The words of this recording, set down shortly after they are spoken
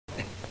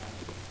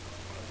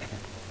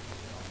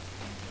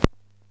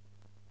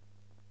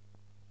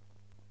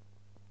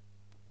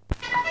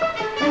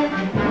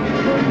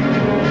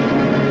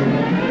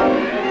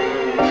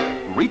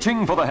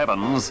Reaching for the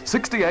heavens,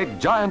 68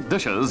 giant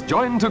dishes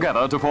joined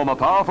together to form a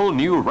powerful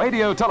new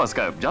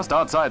radiotelescope just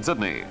outside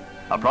Sydney.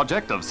 A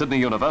project of Sydney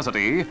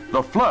University,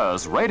 the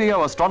FLIRS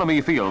Radio Astronomy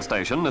Field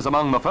Station is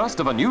among the first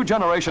of a new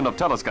generation of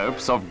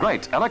telescopes of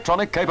great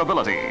electronic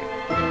capability.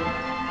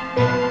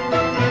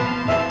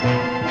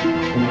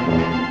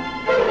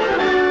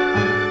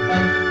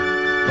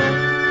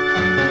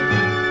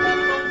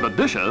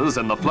 The dishes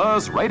in the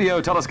FLIRS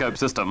radio telescope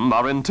system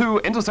are in two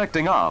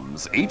intersecting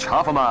arms, each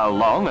half a mile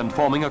long and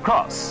forming a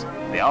cross.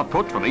 The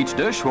output from each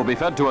dish will be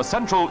fed to a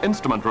central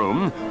instrument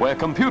room where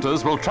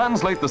computers will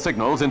translate the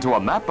signals into a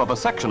map of a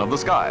section of the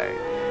sky.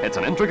 It's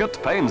an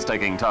intricate,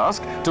 painstaking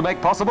task to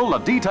make possible a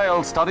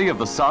detailed study of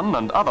the sun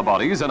and other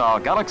bodies in our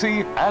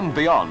galaxy and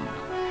beyond.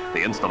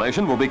 The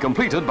installation will be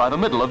completed by the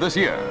middle of this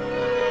year.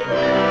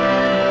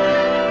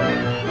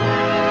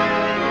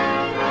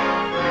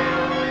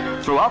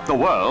 Throughout the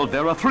world,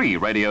 there are 3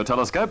 radio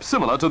telescopes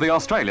similar to the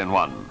Australian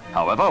one.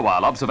 However,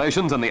 while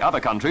observations in the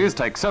other countries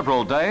take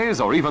several days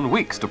or even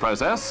weeks to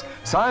process,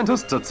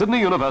 scientists at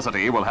Sydney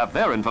University will have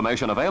their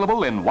information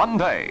available in 1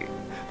 day.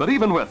 But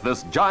even with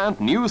this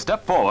giant new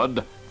step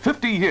forward,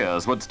 50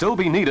 years would still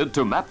be needed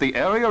to map the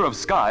area of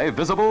sky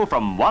visible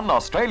from one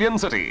Australian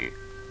city.